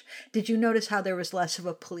much? Did you notice how there was less of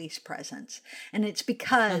a police presence? And it's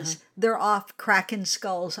because they're off cracking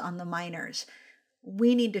skulls on the miners.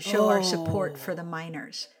 We need to show our support for the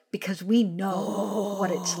miners because we know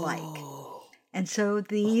what it's like. And so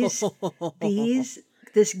this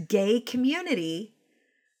gay community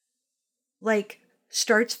like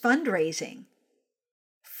starts fundraising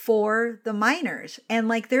for the miners. And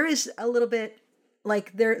like there is a little bit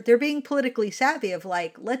like they're being politically savvy of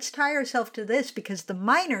like, let's tie ourselves to this because the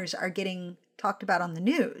miners are getting talked about on the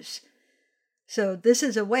news. So this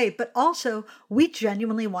is a way, but also we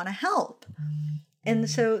genuinely want to help. And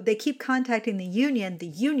so they keep contacting the union. The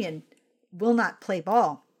union will not play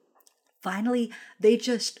ball. Finally, they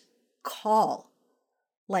just call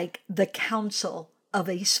like the council of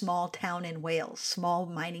a small town in Wales, small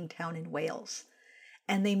mining town in Wales.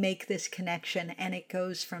 And they make this connection and it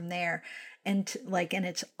goes from there. And and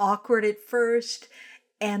it's awkward at first.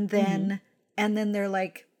 And then they're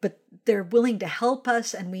like, but they're willing to help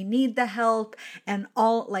us and we need the help. And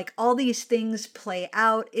all these things play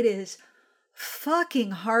out. It is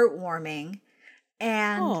fucking heartwarming.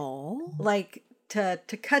 And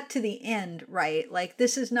to cut to the end, right? Like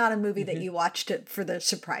this is not a movie that you watched it for the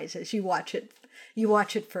surprises. You watch it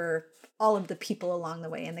for all of the people along the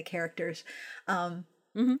way and the characters.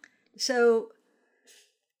 So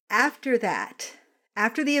after that,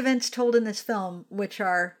 after the events told in this film, which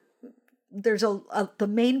are, the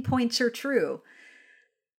main points are true.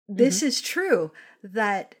 This is true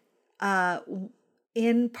that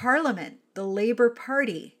in Parliament, the Labour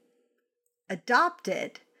Party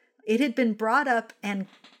adopted, it had been brought up and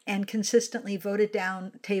consistently voted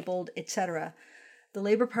down, tabled, etc. The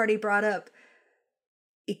Labour Party brought up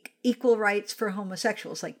equal rights for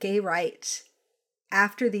homosexuals, like gay rights,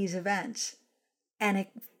 after these events, and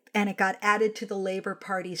it got added to the Labour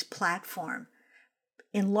Party's platform,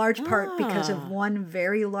 in large part because of one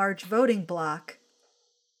very large voting bloc,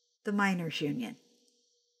 the miners' union.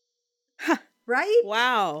 Right?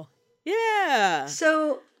 Wow. Yeah.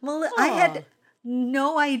 So I had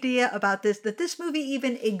no idea about this, that this movie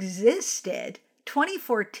even existed.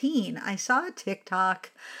 2014, I saw a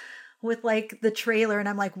TikTok with like the trailer and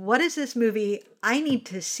I'm like, what is this movie? I need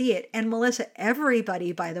to see it. And Melissa,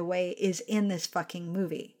 everybody, by the way, is in this fucking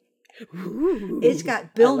movie. Ooh, it's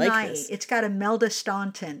got Bill Nighy. It's got Imelda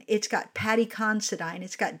Staunton. It's got Patty Considine.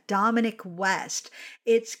 It's got Dominic West.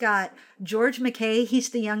 It's got George McKay. He's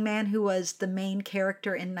the young man who was the main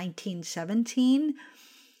character in 1917.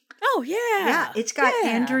 Oh, yeah. Yeah, it's got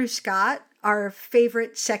Andrew Scott, our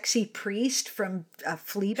favorite sexy priest from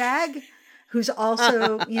Fleabag, who's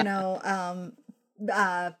also,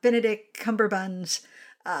 Benedict Cumberbatch's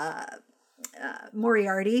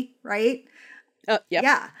Moriarty, right? Yep.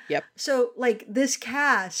 Yeah. Yep. So, like, this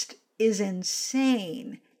cast is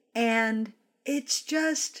insane, and it's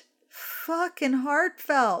just fucking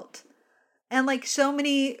heartfelt. And, like, so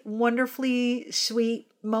many wonderfully sweet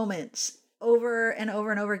moments over and over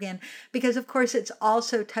and over again. Because, of course, it's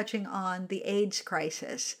also touching on the AIDS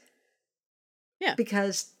crisis. Yeah.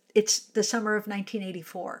 Because it's the summer of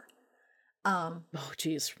 1984. Oh,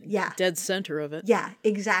 geez. Yeah. Dead center of it. Yeah,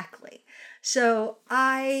 exactly. So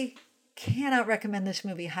I cannot recommend this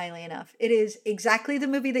movie highly enough. It is exactly the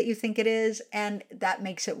movie that you think it is, and that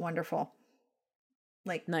makes it wonderful.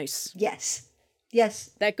 Like, nice. Yes.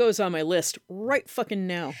 That goes on my list right fucking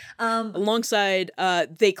now. Alongside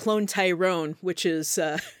They Clone Tyrone, which is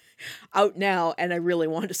out now, and I really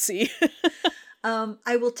want to see.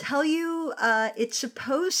 I will tell you, it's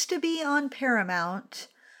supposed to be on Paramount.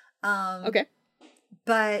 Okay.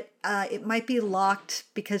 But it might be locked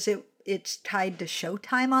because it's tied to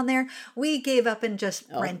Showtime on there. We gave up and just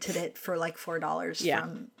rented it for like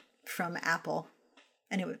 $4 from Apple.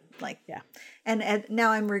 And it was like, yeah. And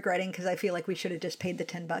now I'm regretting because I feel like we should have just paid the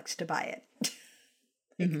 $10 to buy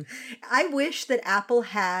it. I wish that Apple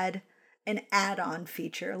had an add-on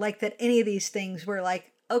feature, like that any of these things were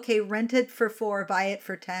like, okay, rent it for $4, buy it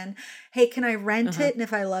for $10. Hey, can I rent it? And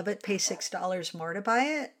if I love it, pay $6 more to buy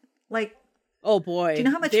it? Like, oh boy. Do you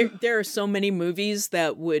know how much there are so many movies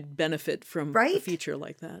that would benefit from a feature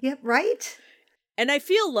like that. Yep, right? And I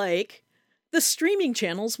feel like the streaming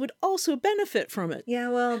channels would also benefit from it. Yeah,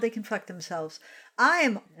 well, they can fuck themselves. I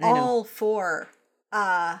am all for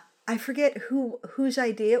I forget whose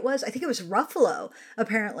idea it was. I think it was Ruffalo,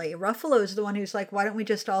 apparently. Ruffalo is the one who's like, why don't we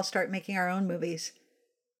just all start making our own movies?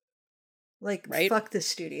 Like, fuck the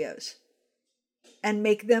studios. and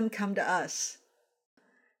make them come to us.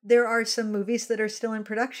 There are some movies that are still in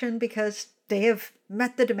production because they have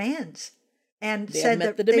met the demands and said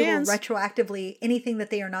that they will retroactively, anything that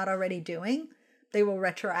they are not already doing, they will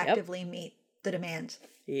retroactively meet the demands.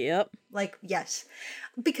 Yep. Like, yes.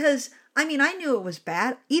 Because, I mean, I knew it was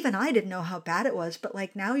bad. Even I didn't know how bad it was. But,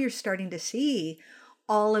 like, now you're starting to see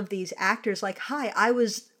all of these actors. Like, hi, I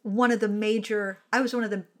was one of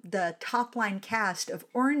the top line cast of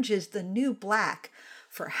Orange is the New Black.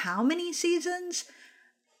 For how many seasons?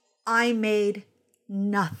 I made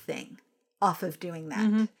nothing off of doing that.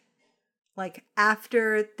 Mm-hmm. Like,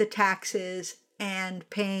 after the taxes and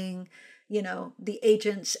paying, you know, the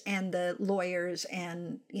agents and the lawyers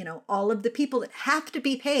and, you know, all of the people that have to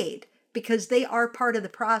be paid because they are part of the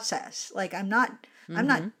process. Like, I'm not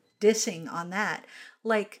dissing on that.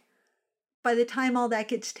 Like, by the time all that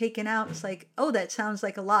gets taken out, it's like, oh, that sounds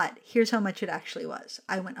like a lot. Here's how much it actually was.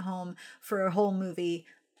 I went home for a whole movie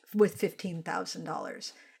with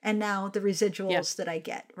 $15,000. And now the residuals that I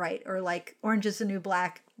get, right? Or like Orange is the New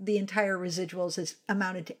Black, the entire residuals is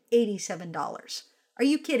amounted to $87. Are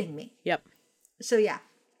you kidding me? Yep. So yeah.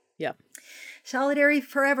 Yep. Solidarity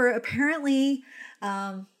forever. Apparently,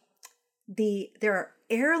 there are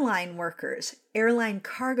airline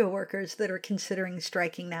cargo workers that are considering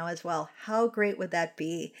striking now as well. How great would that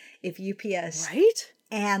be if UPS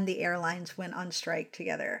and the airlines went on strike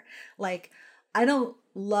together? Like, I don't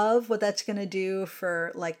love what that's going to do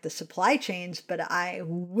for like the supply chains, but I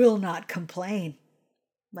will not complain.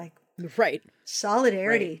 Like,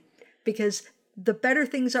 solidarity, because the better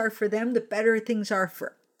things are for them, the better things are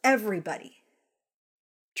for everybody.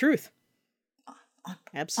 Truth.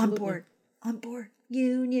 Absolutely. On board.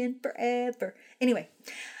 Union forever. Anyway.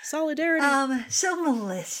 Solidarity. So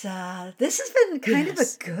Melissa, this has been kind of a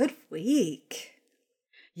good week.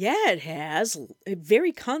 Yeah, it has.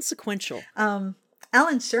 Very consequential.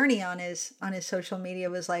 Alan Cerny on his social media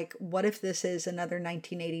was like, what if this is another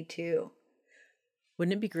 1982?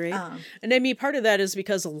 Wouldn't it be great? And I mean, part of that is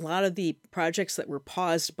because a lot of the projects that were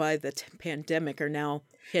paused by the pandemic are now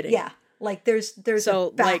hitting. Yeah, like there's so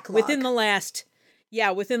a backlog. Like within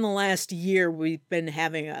the last year, we've been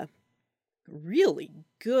having a really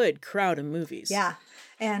good crowd of movies. Yeah,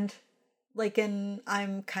 and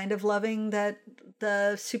I'm kind of loving that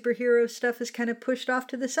the superhero stuff is kind of pushed off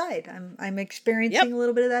to the side. I'm experiencing a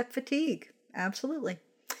little bit of that fatigue. Absolutely.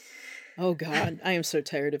 Oh God, I am so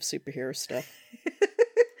tired of superhero stuff.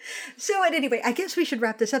 So at any rate, I guess we should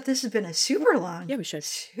wrap this up. This has been a super long. Yeah, we should.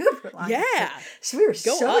 Super long. Yeah. So we were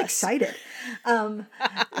excited.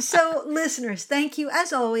 So listeners, thank you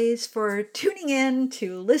as always for tuning in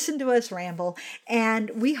to listen to us ramble. And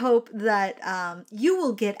we hope that you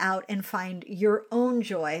will get out and find your own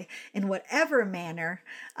joy in whatever manner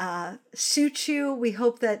suits you. We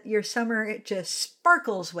hope that your summer, it just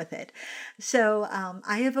sparkles with it. So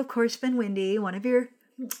I have, of course, been Wendy, one of your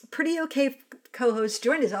pretty okay co-hosts,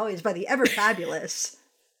 joined as always by the ever fabulous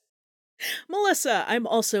Melissa. I'm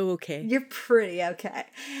also okay. You're pretty okay.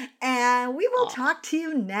 And we will talk to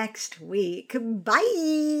you next week.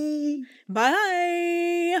 Bye.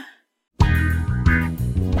 Bye.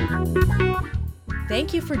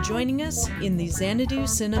 Thank you for joining us in the Xanadu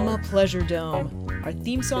Cinema Pleasure Dome. Our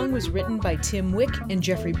theme song was written by Tim Wick and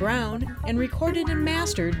Jeffrey Brown and recorded and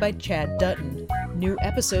mastered by Chad Dutton. New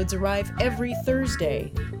episodes arrive every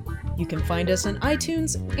Thursday. You can find us on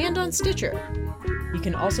iTunes and on Stitcher. You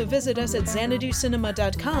can also visit us at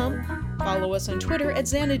xanaducinema.com, follow us on Twitter at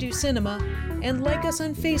Xanadu Cinema, and like us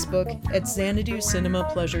on Facebook at Xanadu Cinema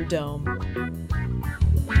Pleasure Dome.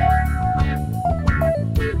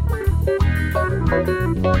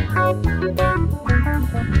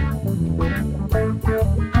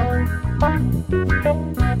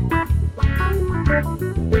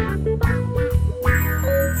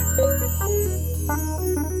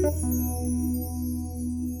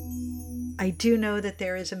 I do know that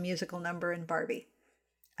there is a musical number in Barbie.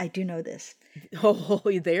 I do know this. Oh,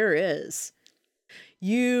 there is.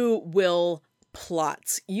 You will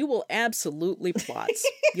plots. You will absolutely plots.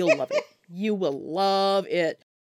 You'll love it. You will love it.